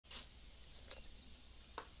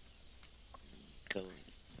going.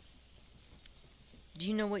 Do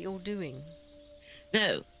you know what you're doing?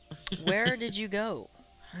 No. Where did you go?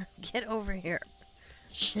 Get over here.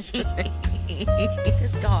 Good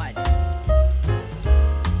God.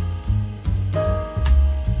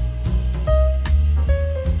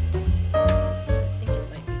 So I think it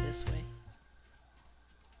might be this way.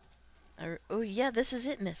 Oh yeah, this is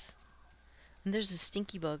it, miss. And there's a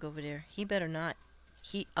stinky bug over there. He better not.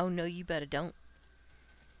 Oh no, you better don't.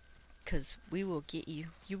 'Cause we will get you.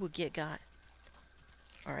 You will get got.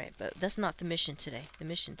 Alright, but that's not the mission today. The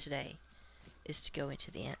mission today is to go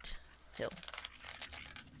into the ant hill.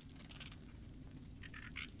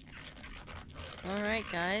 Alright,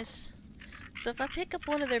 guys. So if I pick up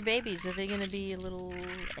one of their babies, are they going to be a little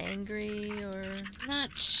angry or...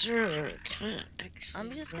 Not sure. Can't actually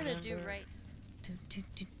I'm just going to do remember. right...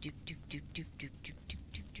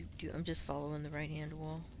 I'm just following the right-hand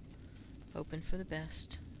wall. Hoping for the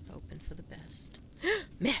best. Hoping for the best.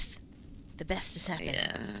 Myth! The best has happened.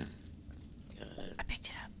 Yeah. Good. I picked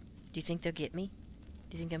it up. Do you think they'll get me?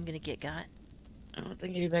 Do you think I'm going to get got? I don't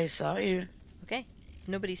think anybody saw you. Okay. If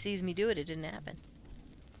nobody sees me do it, it didn't happen.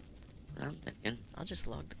 I'm thinking. I'll just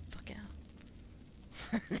log the fuck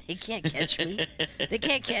out. They can't catch me. They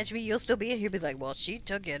can't catch me. You'll still be in here. Be like, well, she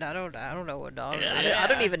took it. I don't know what dog. I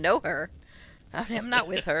don't even know her. I'm not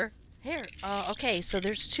with her. Here. Okay. So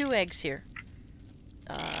there's 2 eggs here.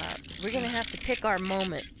 We're gonna have to pick our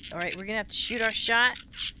moment. All right. We're gonna have to shoot our shot.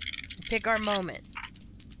 And pick our moment.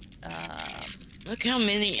 Look how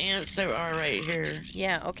many ants there are right here.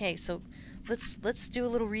 Yeah. Okay. So let's do a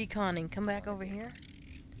little recon and come back over here.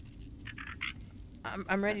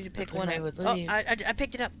 I'm ready to pick one up. Oh, I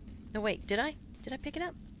picked it up. No, wait. Did I? Did I pick it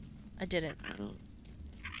up? I didn't.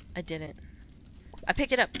 I didn't. I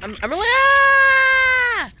picked it up. I'm really...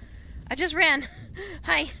 Ah! I just ran.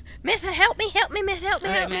 Hi. Myth, help me, Myth, help me,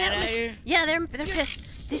 help me, help me. Yeah, they're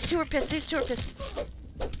pissed. These two are pissed.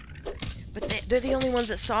 But they're the only ones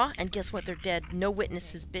that saw, and guess what? They're dead. No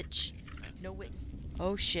witnesses, bitch. No witness.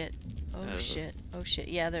 Oh, shit. Oh, shit. Oh, shit.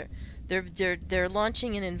 Yeah, they're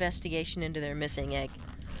launching an investigation into their missing egg.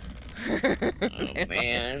 Oh,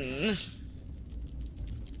 man.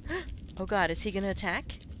 Oh, God, is he gonna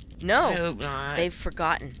attack? No. I hope not. They've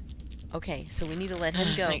forgotten. Okay, so we need to let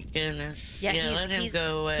him go. Thank goodness. Yeah, let him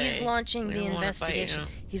go away. He's launching We the don't wanna fight investigation. him.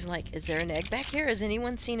 He's like, is there an egg back here? Has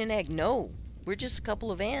anyone seen an egg? No. We're just a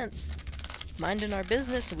couple of ants minding our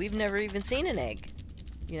business, and we've never even seen an egg.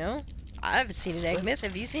 You know? I haven't seen an egg. What? Myth,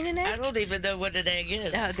 have you seen an egg? I don't even know what an egg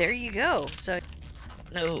is. There you go. So,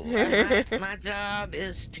 No, my job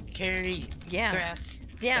is to carry grass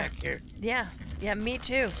back here. Yeah, me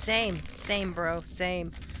too. Same, bro,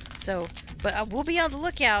 same. So, but we'll be on the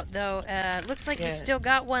lookout, though. Looks like you still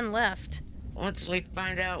got one left. Once we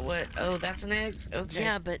find out what... Oh, that's an egg? Okay.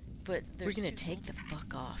 Yeah, but we're gonna take the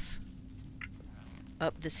fuck off.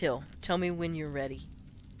 Up this hill. Tell me when you're ready.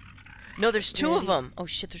 No, there's 2 of them. Oh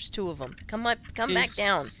shit, there's 2 of them. Come back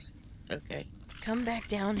down. Okay. Come back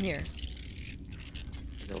down here.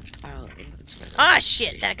 Go pile of ants for that. Ah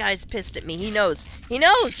shit, that guy's pissed at me. He knows. He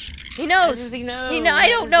knows. How does he know? I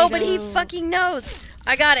don't know, but he fucking knows.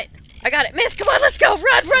 I got it. Myth, come on, let's go.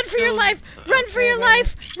 Run for your life. Run for your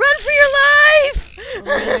life. Run for your life.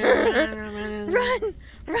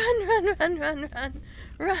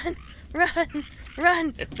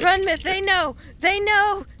 Run, Myth. They know.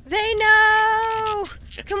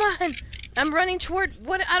 Come on. I'm running toward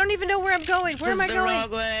what? I don't even know where I'm going. Where am I going? Wrong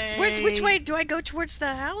way. Which way do I go? Towards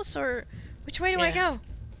the house, or which way do I go?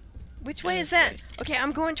 Which way is that? Okay,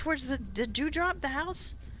 I'm going towards the dewdrop, the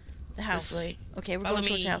house. The house. This way. Okay, we're Follow going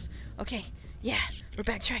towards me. the house. Okay, yeah, we're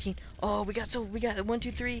backtracking. Oh, we got 1,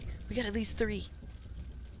 2, 3. We got at least 3.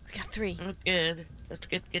 We got 3. Oh, good. That's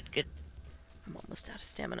good. I'm almost out of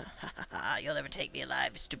stamina. Ha ha ha! You'll never take me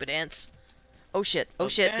alive, stupid ants. Oh shit! Oh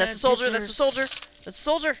shit! That's a soldier! That's a soldier! That's a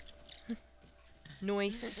soldier!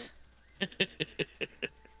 Noise.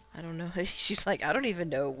 I don't know. She's like, I don't even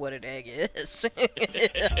know what an egg is.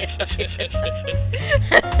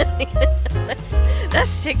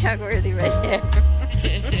 That's TikTok worthy right there.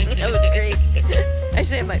 That was great.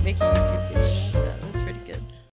 Actually, I might make a YouTube video.